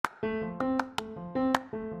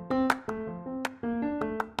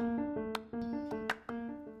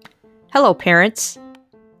Hello, parents.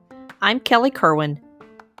 I'm Kelly Kirwan,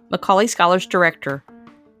 Macaulay Scholars Director,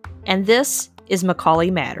 and this is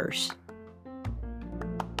Macaulay Matters.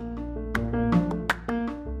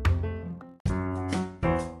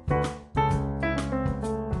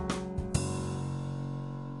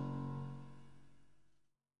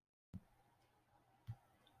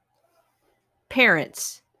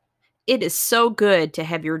 Parents, it is so good to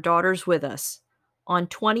have your daughters with us on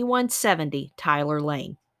 2170 Tyler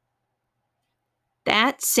Lane.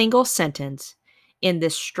 That single sentence in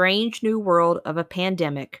this strange new world of a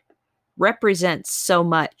pandemic represents so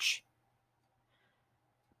much.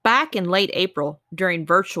 Back in late April, during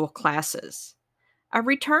virtual classes, I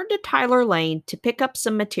returned to Tyler Lane to pick up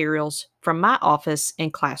some materials from my office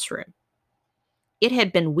and classroom. It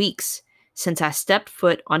had been weeks since I stepped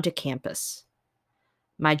foot onto campus.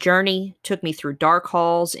 My journey took me through dark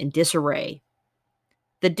halls and disarray.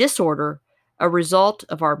 The disorder, a result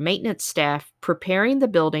of our maintenance staff preparing the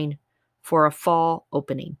building for a fall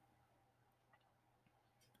opening.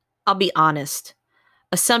 I'll be honest,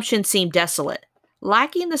 Assumption seemed desolate,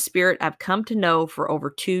 lacking the spirit I've come to know for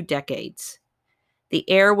over 2 decades. The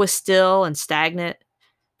air was still and stagnant,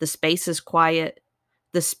 the spaces quiet,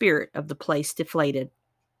 the spirit of the place deflated.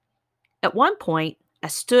 At one point, I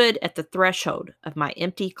stood at the threshold of my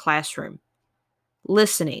empty classroom,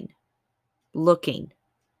 listening, looking,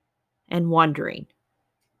 and wondering.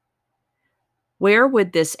 Where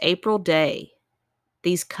would this April day,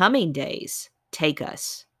 these coming days, take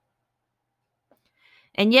us?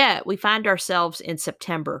 And yet, we find ourselves in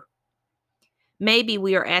September. Maybe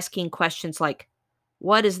we are asking questions like,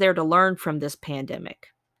 what is there to learn from this pandemic?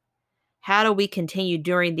 How do we continue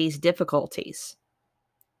during these difficulties?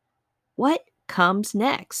 What comes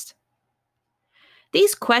next?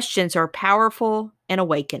 These questions are powerful and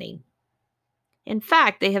awakening. In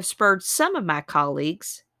fact, they have spurred some of my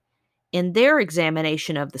colleagues, in their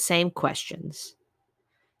examination of the same questions,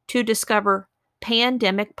 to discover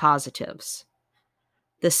pandemic positives,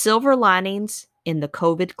 the silver linings in the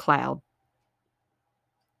COVID cloud.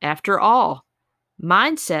 After all,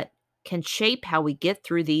 mindset can shape how we get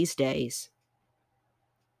through these days.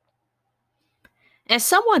 As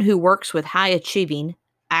someone who works with high-achieving,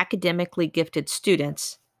 academically gifted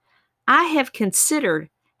students, I have considered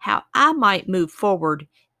how I might move forward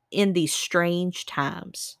in these strange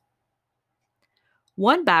times.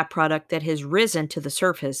 One byproduct that has risen to the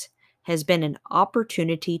surface has been an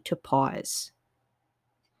opportunity to pause.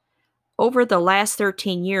 Over the last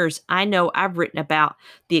 13 years, I know I've written about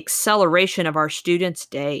the acceleration of our students'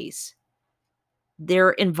 days,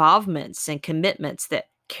 their involvements and commitments that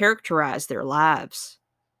characterize their lives.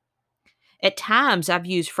 At times, I've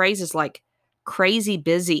used phrases like crazy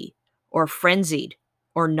busy or frenzied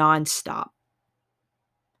or nonstop.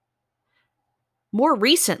 More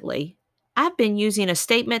recently, I've been using a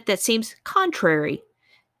statement that seems contrary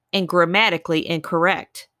and grammatically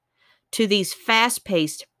incorrect to these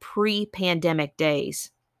fast-paced pre-pandemic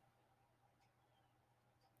days.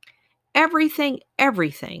 Everything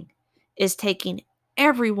is taking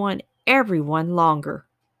everyone longer.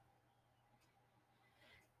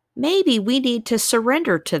 Maybe we need to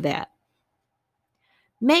surrender to that.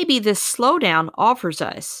 Maybe this slowdown offers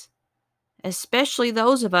us, especially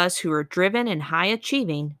those of us who are driven and high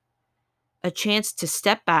achieving, a chance to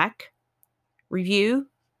step back, review,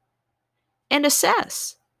 and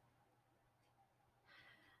assess.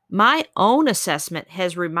 My own assessment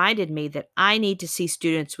has reminded me that I need to see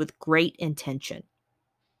students with great intention.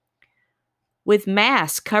 With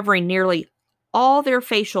masks covering nearly all their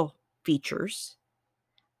facial features,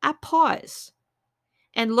 I pause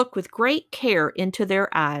and look with great care into their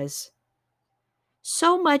eyes.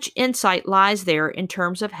 So much insight lies there in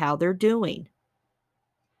terms of how they're doing.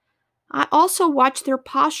 I also watch their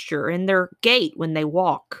posture and their gait when they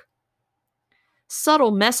walk. Subtle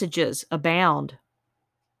messages abound.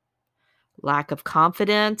 Lack of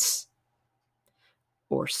confidence,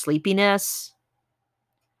 or sleepiness,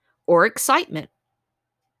 or excitement.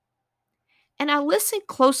 And I listen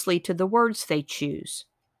closely to the words they choose.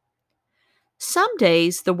 Some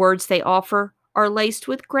days, the words they offer are laced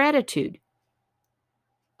with gratitude.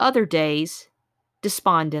 Other days,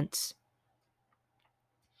 despondence.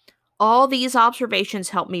 All these observations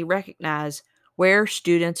help me recognize where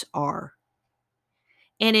students are,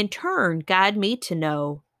 and in turn guide me to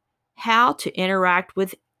know how to interact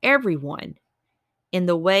with everyone in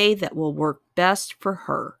the way that will work best for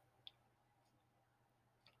her.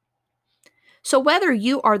 So whether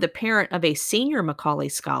you are the parent of a senior Macaulay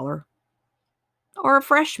Scholar or a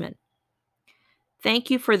freshman,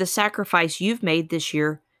 Thank you for the sacrifice you've made this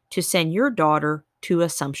year to send your daughter to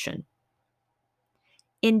Assumption.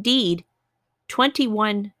 Indeed,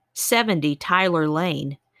 2170 Tyler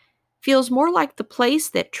Lane feels more like the place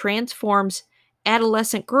that transforms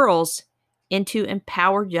adolescent girls into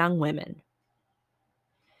empowered young women.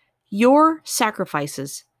 Your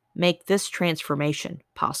sacrifices make this transformation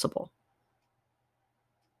possible.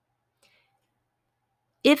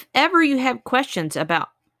 If ever you have questions about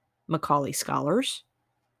Macaulay Scholars,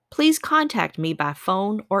 please contact me by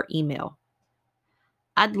phone or email.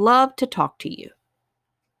 I'd love to talk to you.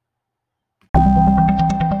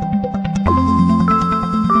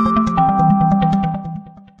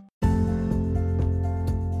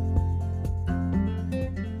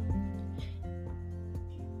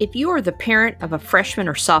 If you are the parent of a freshman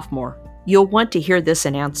or sophomore, you'll want to hear this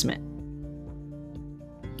announcement.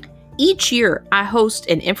 Each year, I host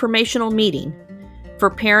an informational meeting for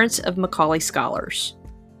parents of Macaulay Scholars.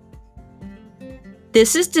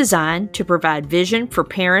 This is designed to provide vision for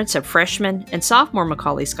parents of freshman and sophomore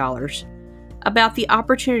Macaulay Scholars about the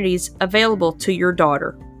opportunities available to your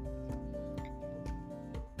daughter.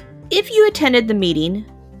 If you attended the meeting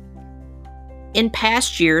in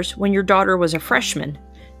past years when your daughter was a freshman,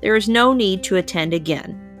 there is no need to attend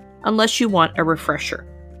again, unless you want a refresher.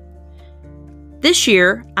 This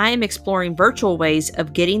year, I am exploring virtual ways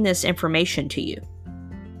of getting this information to you.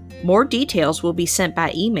 More details will be sent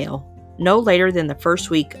by email no later than the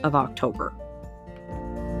first week of October.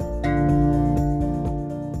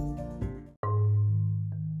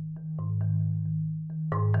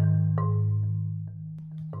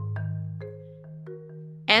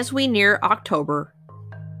 As we near October,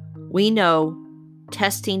 we know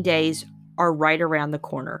testing days are right around the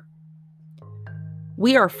corner.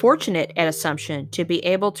 We are fortunate at Assumption to be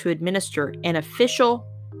able to administer an official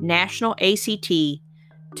national ACT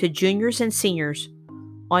to juniors and seniors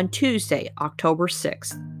on Tuesday, October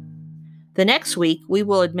 6th. The next week, we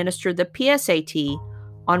will administer the PSAT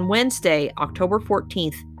on Wednesday, October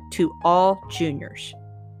 14th to all juniors.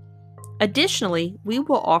 Additionally, we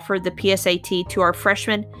will offer the PSAT to our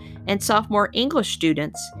freshman and sophomore English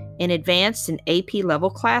students in advanced and AP level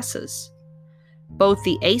classes. Both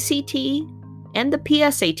the ACT and the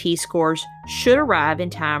PSAT scores should arrive in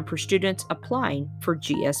time for students applying for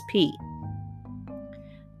GSP.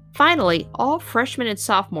 Finally, all freshmen and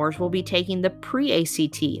sophomores will be taking the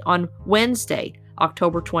pre-ACT on Wednesday,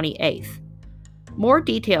 October 28th. More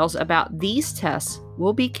details about these tests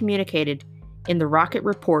will be communicated in the Rocket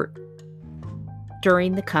Report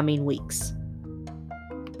during the coming weeks.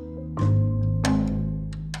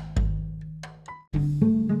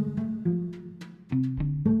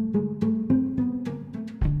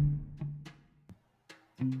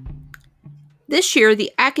 This year,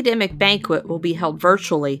 the academic banquet will be held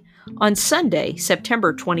virtually on Sunday,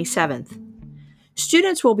 September 27th.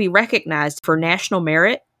 Students will be recognized for national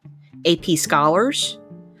merit, AP Scholars,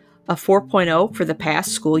 a 4.0 for the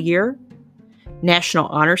past school year, National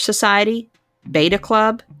Honor Society, Beta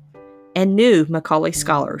Club, and new Macaulay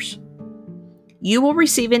Scholars. You will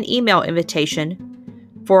receive an email invitation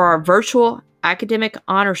for our virtual academic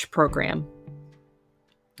honors program.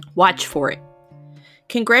 Watch for it.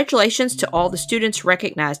 Congratulations to all the students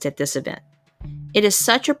recognized at this event. It is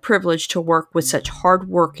such a privilege to work with such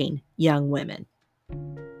hardworking young women.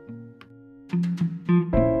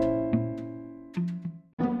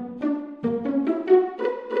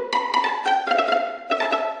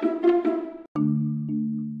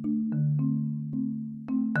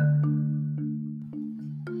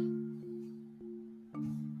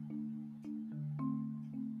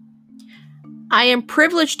 I am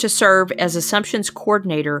privileged to serve as Assumption's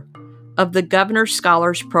coordinator of the Governor's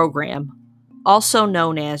Scholars Program, also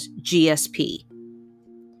known as GSP.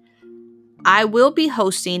 I will be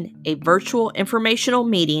hosting a virtual informational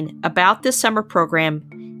meeting about this summer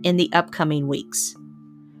program in the upcoming weeks.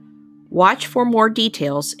 Watch for more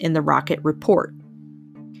details in the Rocket Report.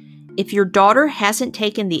 If your daughter hasn't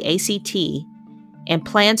taken the ACT and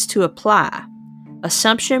plans to apply,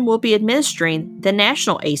 Assumption will be administering the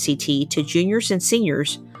National ACT to juniors and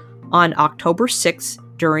seniors on October 6th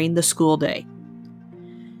during the school day.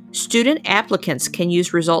 Student applicants can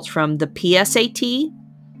use results from the PSAT,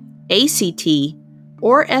 ACT,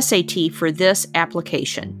 or SAT for this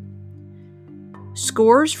application.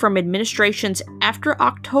 Scores from administrations after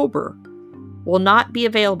October will not be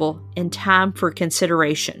available in time for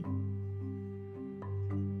consideration.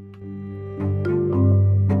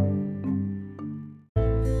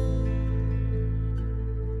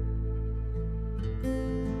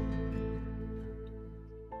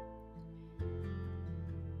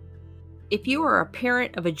 If you are a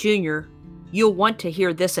parent of a junior you'll want to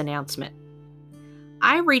hear this announcement.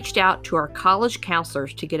 I reached out to our college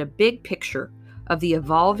counselors to get a big picture of the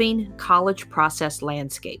evolving college process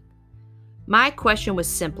landscape. My question was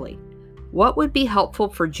simply, what would be helpful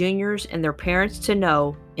for juniors and their parents to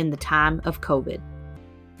know in the time of COVID?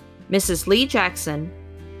 Mrs. Lee Jackson,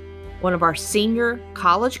 one of our senior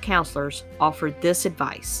college counselors, offered this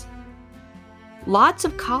advice. Lots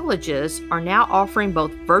of colleges are now offering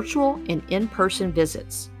both virtual and in-person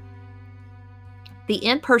visits. The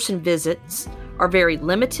in-person visits are very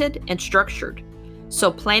limited and structured,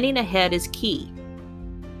 so planning ahead is key.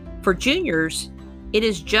 For juniors, it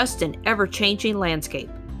is just an ever-changing landscape.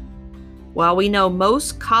 While we know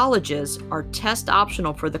most colleges are test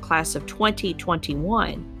optional for the class of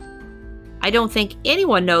 2021, I don't think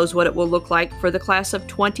anyone knows what it will look like for the class of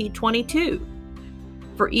 2022.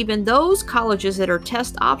 For even those colleges that are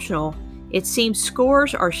test optional, it seems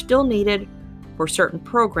scores are still needed for certain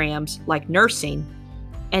programs like nursing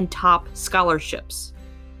and top scholarships.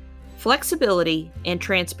 Flexibility and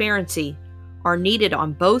transparency are needed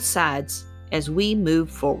on both sides as we move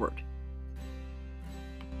forward.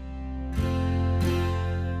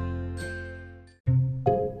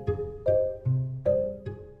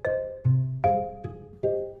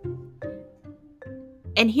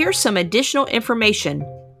 And here's some additional information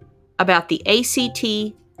about the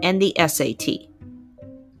ACT and the SAT.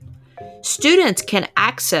 Students can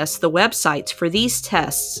access the websites for these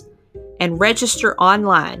tests and register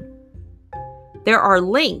online. There are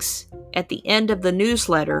links at the end of the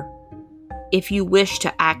newsletter if you wish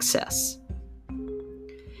to access.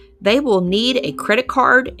 They will need a credit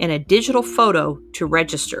card and a digital photo to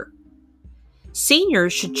register.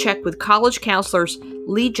 Seniors should check with college counselors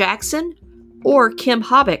Lee Jackson or Kim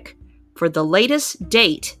Hobbick for the latest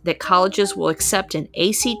date that colleges will accept an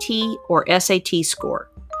ACT or SAT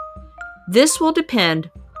score. This will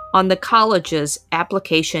depend on the college's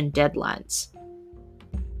application deadlines.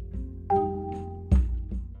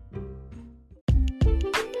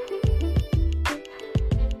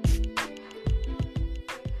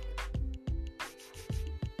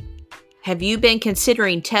 Have you been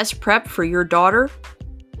considering test prep for your daughter?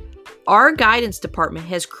 Our guidance department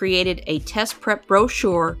has created a test prep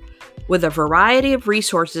brochure with a variety of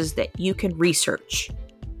resources that you can research.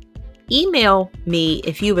 Email me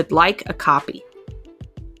if you would like a copy.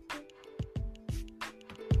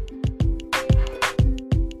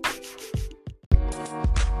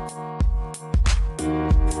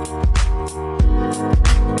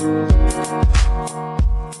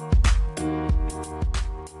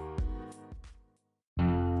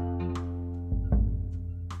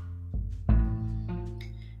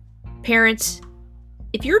 Parents,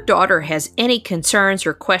 if your daughter has any concerns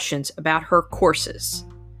or questions about her courses,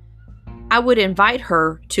 I would invite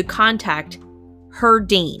her to contact her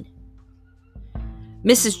dean.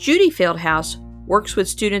 Mrs. Judy Fieldhouse works with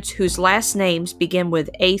students whose last names begin with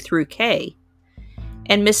A through K,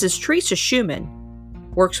 and Mrs. Teresa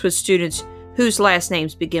Schumann works with students whose last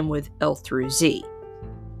names begin with L through Z.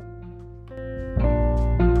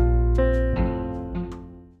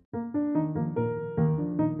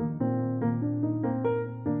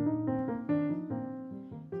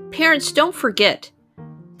 Parents, don't forget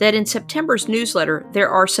that in September's newsletter, there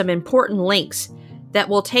are some important links that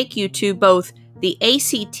will take you to both the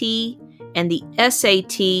ACT and the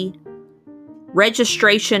SAT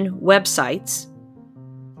registration websites,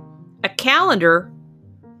 a calendar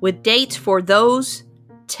with dates for those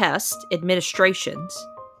test administrations,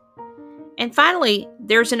 and finally,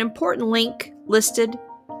 there's an important link listed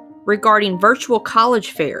regarding virtual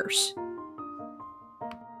college fairs.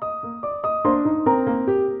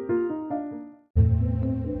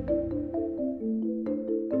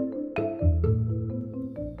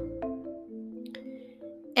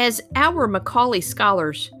 As our Macaulay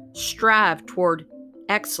Scholars strive toward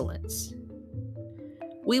excellence,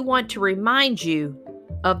 we want to remind you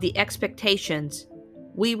of the expectations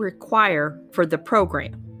we require for the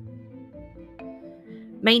program.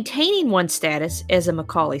 Maintaining one's status as a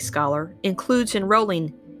Macaulay Scholar includes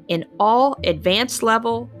enrolling in all advanced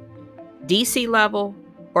level, DC level,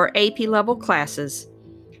 or AP level classes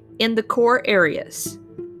in the core areas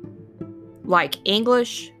like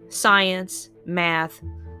English, science, math,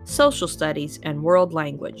 social studies, and world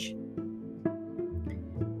language.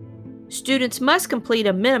 Students must complete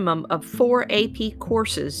a minimum of 4 AP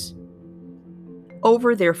courses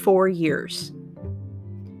over their 4 years.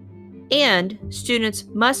 And students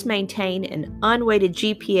must maintain an unweighted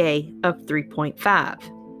GPA of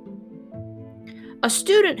 3.5. A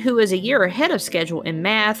student who is a year ahead of schedule in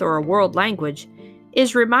math or a world language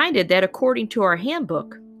is reminded that according to our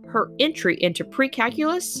handbook, her entry into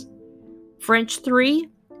pre-calculus French 3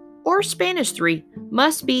 or Spanish 3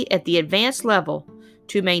 must be at the advanced level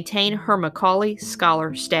to maintain her Macaulay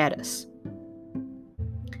Scholar status.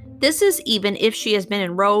 This is even if she has been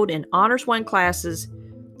enrolled in Honors 1 classes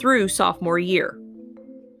through sophomore year.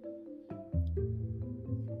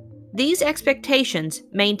 These expectations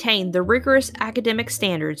maintain the rigorous academic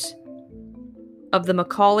standards of the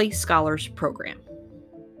Macaulay Scholars Program.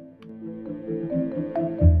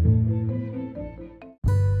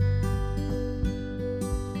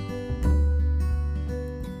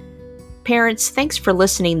 Parents, thanks for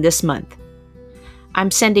listening this month.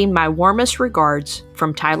 I'm sending my warmest regards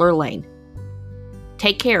from Tyler Lane.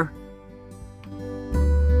 Take care.